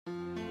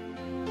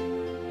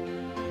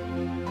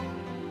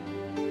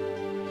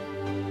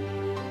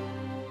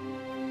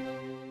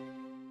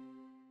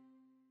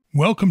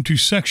Welcome to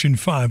Section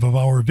 5 of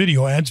our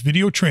Video Ads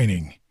video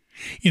training.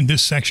 In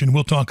this section,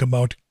 we'll talk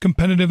about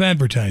competitive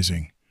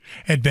advertising,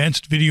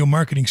 advanced video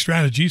marketing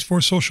strategies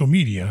for social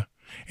media,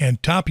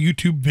 and top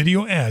YouTube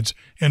video ads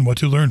and what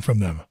to learn from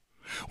them.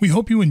 We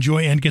hope you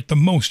enjoy and get the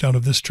most out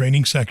of this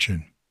training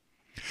section.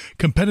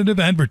 Competitive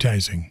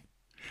advertising.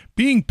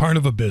 Being part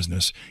of a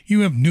business,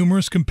 you have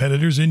numerous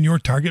competitors in your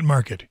target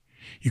market.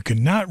 You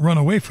cannot run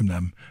away from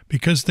them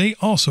because they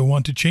also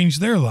want to change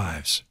their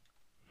lives.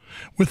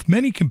 With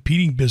many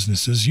competing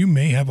businesses, you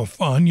may have a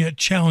fun yet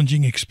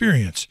challenging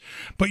experience,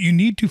 but you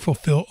need to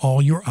fulfill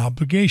all your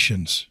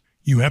obligations.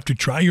 You have to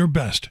try your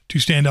best to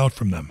stand out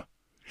from them.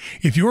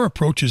 If your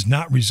approach is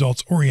not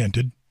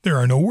results-oriented, there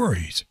are no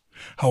worries.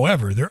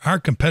 However, there are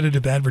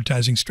competitive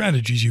advertising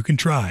strategies you can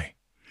try.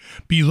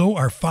 Below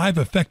are 5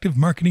 effective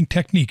marketing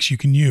techniques you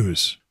can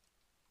use.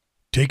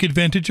 Take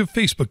advantage of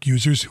Facebook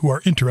users who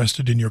are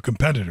interested in your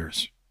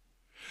competitors.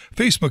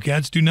 Facebook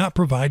ads do not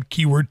provide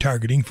keyword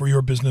targeting for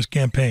your business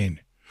campaign.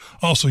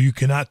 Also, you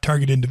cannot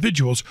target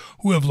individuals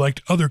who have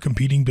liked other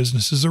competing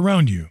businesses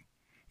around you.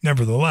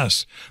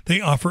 Nevertheless, they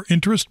offer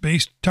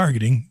interest-based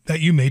targeting that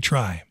you may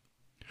try.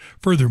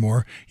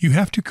 Furthermore, you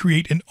have to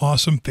create an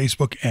awesome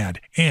Facebook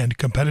ad and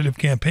competitive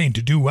campaign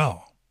to do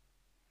well.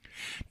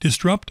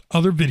 Disrupt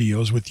other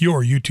videos with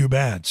your YouTube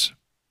ads.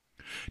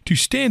 To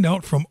stand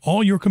out from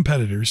all your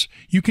competitors,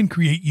 you can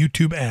create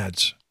YouTube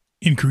ads.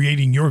 In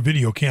creating your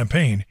video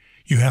campaign,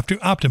 you have to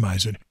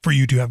optimize it for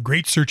you to have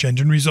great search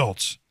engine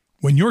results.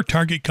 When your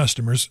target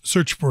customers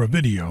search for a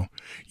video,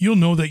 you'll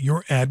know that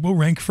your ad will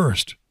rank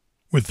first.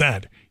 With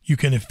that, you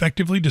can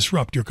effectively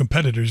disrupt your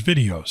competitors'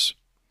 videos.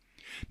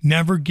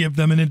 Never give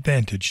them an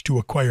advantage to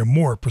acquire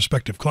more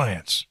prospective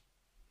clients.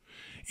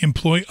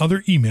 Employ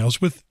other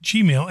emails with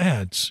Gmail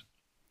ads.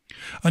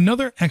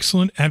 Another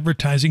excellent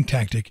advertising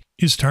tactic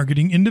is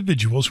targeting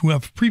individuals who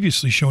have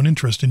previously shown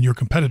interest in your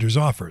competitors'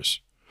 offers.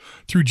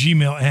 Through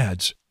Gmail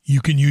ads, you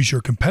can use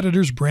your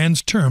competitors'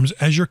 brand's terms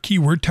as your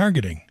keyword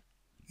targeting.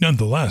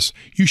 Nonetheless,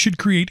 you should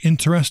create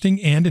interesting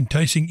and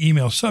enticing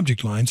email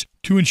subject lines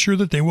to ensure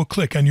that they will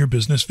click on your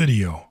business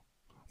video.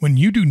 When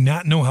you do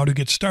not know how to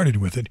get started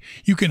with it,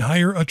 you can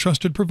hire a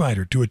trusted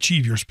provider to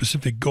achieve your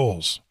specific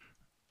goals.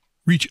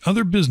 Reach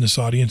other business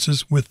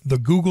audiences with the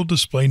Google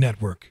Display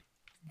Network.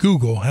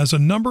 Google has a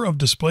number of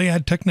display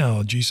ad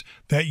technologies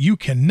that you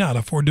cannot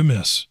afford to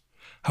miss.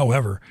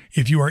 However,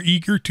 if you are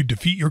eager to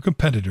defeat your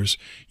competitors,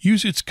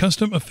 use its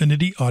custom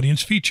affinity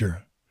audience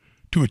feature.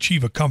 To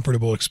achieve a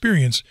comfortable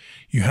experience,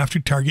 you have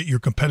to target your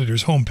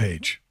competitor's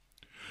homepage.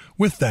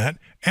 With that,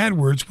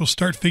 AdWords will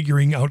start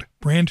figuring out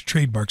brand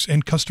trademarks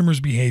and customers'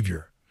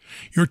 behavior.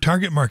 Your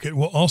target market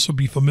will also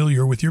be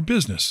familiar with your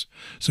business,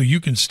 so you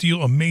can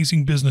steal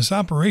amazing business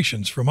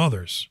operations from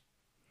others.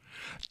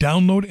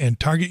 Download and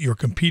target your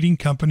competing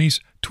company's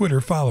Twitter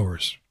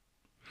followers.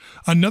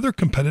 Another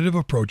competitive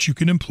approach you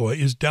can employ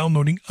is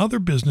downloading other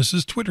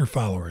businesses' Twitter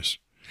followers.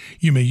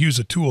 You may use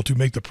a tool to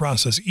make the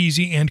process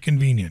easy and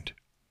convenient.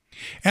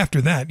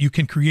 After that, you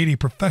can create a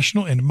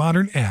professional and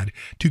modern ad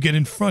to get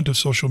in front of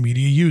social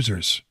media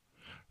users.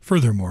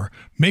 Furthermore,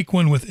 make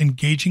one with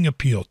engaging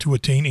appeal to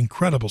attain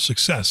incredible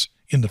success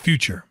in the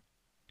future.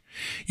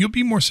 You'll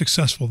be more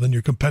successful than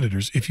your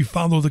competitors if you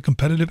follow the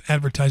competitive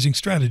advertising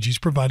strategies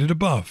provided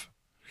above.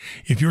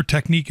 If your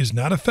technique is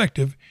not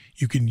effective,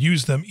 you can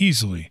use them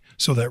easily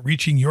so that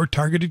reaching your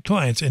targeted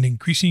clients and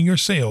increasing your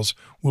sales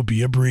will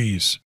be a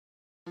breeze.